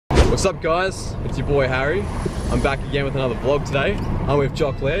What's up guys, it's your boy Harry. I'm back again with another vlog today. I'm with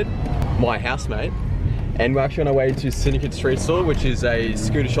Jock, my housemate, and we're actually on our way to Syndicate Street Store, which is a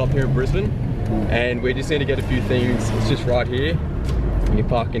scooter shop here in Brisbane. And we just need to get a few things. It's just right here. You can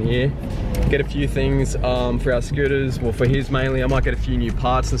park in here. Get a few things for our scooters. Well, for his mainly. I might get a few new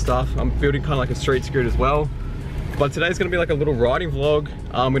parts and stuff. I'm building kind of like a street scooter as well. But today's gonna be like a little riding vlog.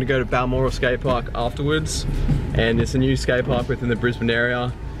 I'm gonna go to Balmoral Skatepark afterwards. And it's a new skate park within the Brisbane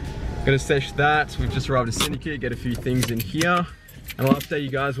area. Gonna sesh that. We've just arrived at Syndicate, get a few things in here. And I'll update you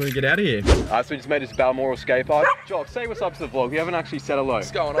guys when we get out of here. So we just made it to Balmoral Skatepark. Jock, say what's up to the vlog. We haven't actually said hello. What's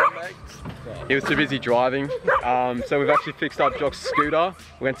going on, mate? He was too busy driving. So we've actually fixed up Jock's scooter.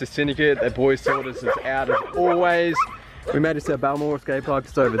 We went to Syndicate. Their boys sorted us out as always. We made it to Balmoral Skatepark,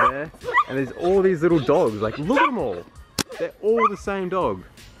 just over there. And there's all these little dogs. Like, look at them all. They're all the same dog.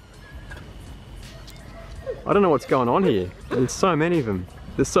 I don't know what's going on here. There's so many of them.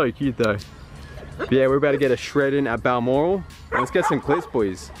 They're so cute though. But yeah, we're about to get a shred in at Balmoral. Let's get some clips,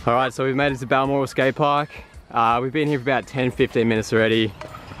 boys. All right, so we've made it to Balmoral Skatepark. We've been here for about 10-15 minutes already.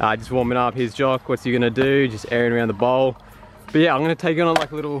 Just warming up. Here's Jock. What's he gonna do? Just airing around the bowl. But yeah, I'm gonna take you on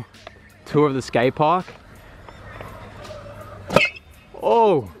like a little tour of the skate park.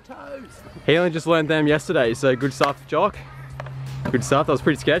 Oh, he only just learned them yesterday, so good stuff, Jock. Good stuff. That was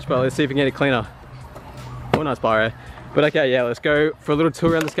pretty sketch, but let's see if we can get it cleaner. Oh, nice pyro. But okay, yeah, let's go for a little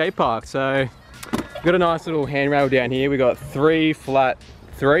tour around the skate park. So, we've got a nice little handrail down here. We got 3 flat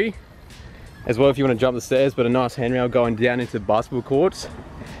 3 as well if you want to jump the stairs, but a nice handrail going down into the basketball courts.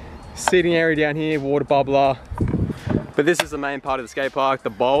 Seating area down here, water bubbler. But this is the main part of the skate park, the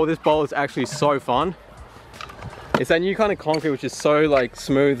bowl. This bowl is actually so fun. It's that new kind of concrete which is so like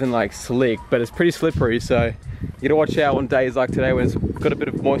smooth and like slick, but it's pretty slippery, so you gotta watch out on days like today when it's got a bit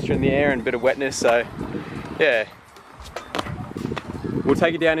of moisture in the air and a bit of wetness, so yeah. We'll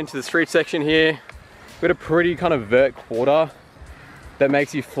take you down into the street section here. We've got a pretty kind of vert quarter that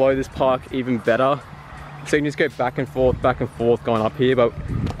makes you flow this park even better. So you can just go back and forth going up here, but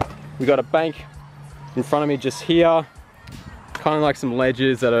we've got a bank in front of me just here. Kind of like some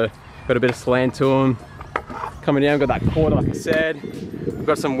ledges that are got a bit of slant to them. Coming down, we've got that quarter like I said. We've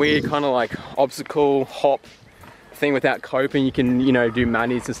got some weird kind of like obstacle hop thing without coping. You can, you know, do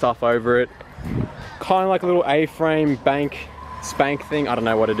manis and stuff over it. Kind of like a little A-frame bank spank thing. I don't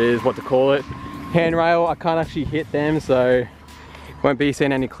know what it is, what to call it. Handrail, I can't actually hit them, so won't be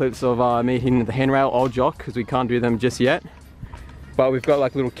seeing any clips of me hitting the handrail or Jock because we can't do them just yet. But we've got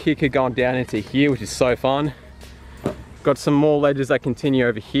like a little kicker going down into here, which is so fun. Got some more ledges that continue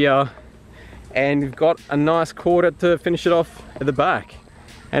over here. And we've got a nice quarter to finish it off at the back.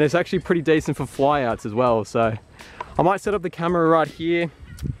 And it's actually pretty decent for flyouts as well. So I might set up the camera right here,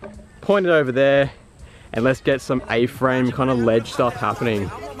 point it over there, and let's get some A-frame kind of ledge stuff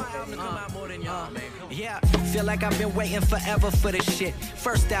happening. Feel like I've been waiting forever for this shit.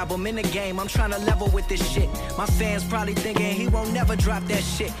 First album in the game, I'm trying to level with this shit. My fans probably thinking he won't never drop that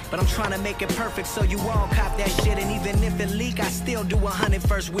shit, but I'm trying to make it perfect so you all cop that shit. And even if it leak, I still do 100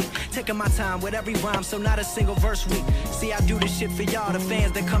 first week. Taking my time with every rhyme, so not a single verse week. See, I do this shit for y'all, the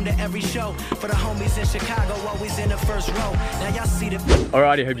fans that come to every show. For the homies in Chicago, always in the first row. Now y'all see the...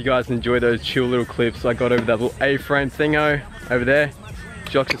 Alrighty, hope you guys enjoy those chill little clips. I got over that little A-frame thingo over there.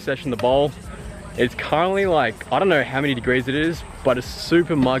 Jock's just session the bowl. It's currently like, I don't know how many degrees it is, but it's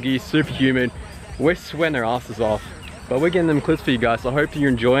super muggy, super humid. We're sweating our asses off, but we're getting them clips for you guys, so I hope you're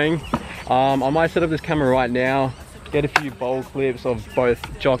enjoying. I might set up this camera right now, get a few bowl clips of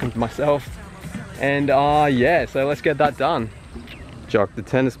both Jock and myself. And yeah, so let's get that done. Jock, the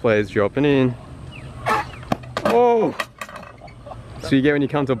tennis player, is dropping in. Oh! So you get when you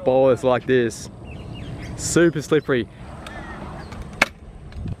come to a bowl that's like this. Super slippery.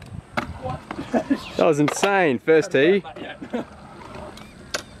 That was insane, first tee.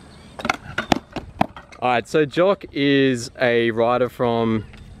 Alright, so Jock is a rider from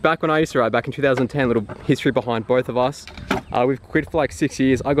back when I used to ride, back in 2010, little history behind both of us. We've quit for like 6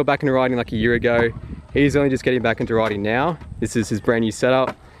 years. I got back into riding like a year ago. He's only just getting back into riding now. This is his brand new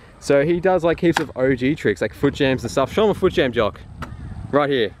setup. So he does like heaps of OG tricks, like foot jams and stuff. Show him a foot jam, Jock. Right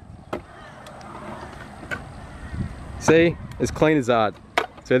here. See? As clean as that.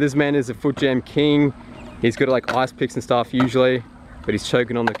 So this man is a foot jam king. He's got like ice picks and stuff usually, but he's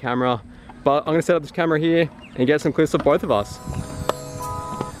choking on the camera. But I'm gonna set up this camera here and get some clips of both of us.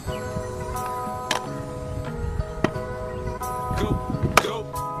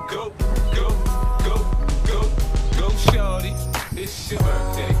 Go, shorty. It's your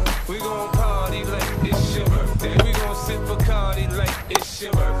birthday. We gon' party like it's your birthday. We gon' sip Bacardi like it's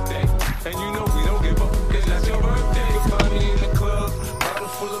your birthday. And you know we don't give up. It's not your birthday. Party in the club, bottle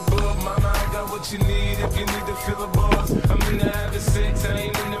full of bug. what you need if you need to fill a bars. I'm into having sex, I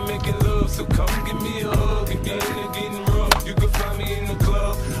ain't into making love. So come give me a hug if you're into getting rough. You can find me in the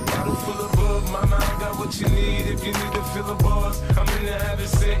club, bottle full of bub. Mama, I got what you need if you need to fill a bars. I'm into having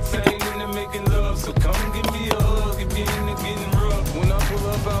sex, I ain't into making love. So come give me a hug if you're into getting rough. When I pull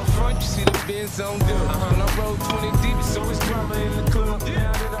up out front, you see the Benz on good. When I roll 20 deep, it's always drama in the club.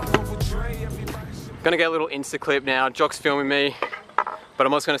 Now that I fuck with Dre, everybody should... Gonna get a little Insta clip now. Jock's filming me, but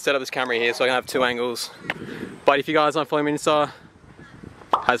I'm also gonna set up this camera here so I can have 2 angles. But if you guys aren't following me on Insta,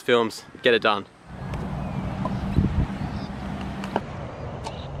 has films, get it done.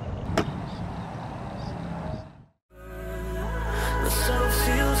 The subtle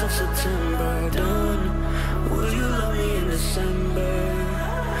feels of September done. Will you love me in December?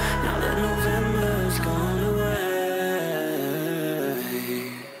 Now that November's gone away,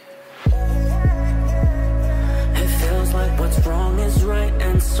 it feels like what's wrong is right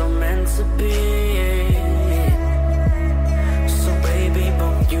and so meant to be. So baby,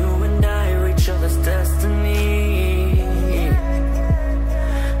 both you and I are each other's destiny.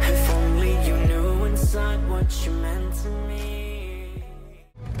 If only you knew inside what you meant to me.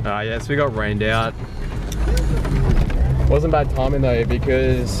 Yes, we got rained out. Wasn't bad timing though,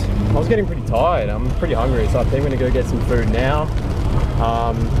 because I was getting pretty tired. I'm pretty hungry, so I think I'm gonna go get some food now.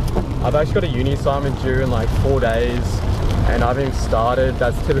 I've actually got a uni assignment due in like 4 days, and I haven't even started.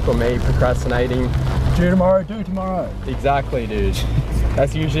 That's typical me, procrastinating. Do tomorrow, do tomorrow. Exactly, dude.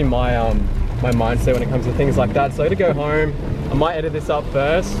 That's usually my my mindset when it comes to things like that. So I'm gonna go home. I might edit this up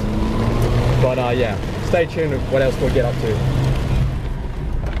first, but yeah, stay tuned with what else we'll get up to.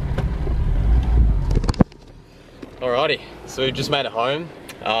 Alrighty, so we just made it home.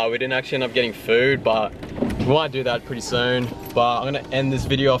 We didn't actually end up getting food, but we might do that pretty soon. But I'm gonna end this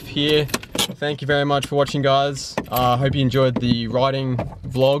video off here. Thank you very much for watching, guys. I hope you enjoyed the riding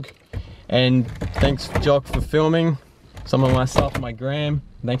vlog. And thanks, Jock, for filming some of my stuff on my gram.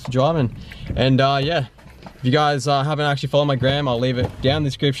 Thanks for driving. And yeah, if you guys haven't actually followed my gram, I'll leave it down in the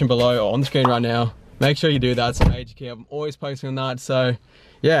description below or on the screen right now. Make sure you do that, it's a major key. I'm always posting on that. So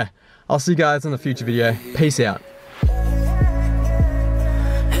yeah, I'll see you guys in the future video. Peace out.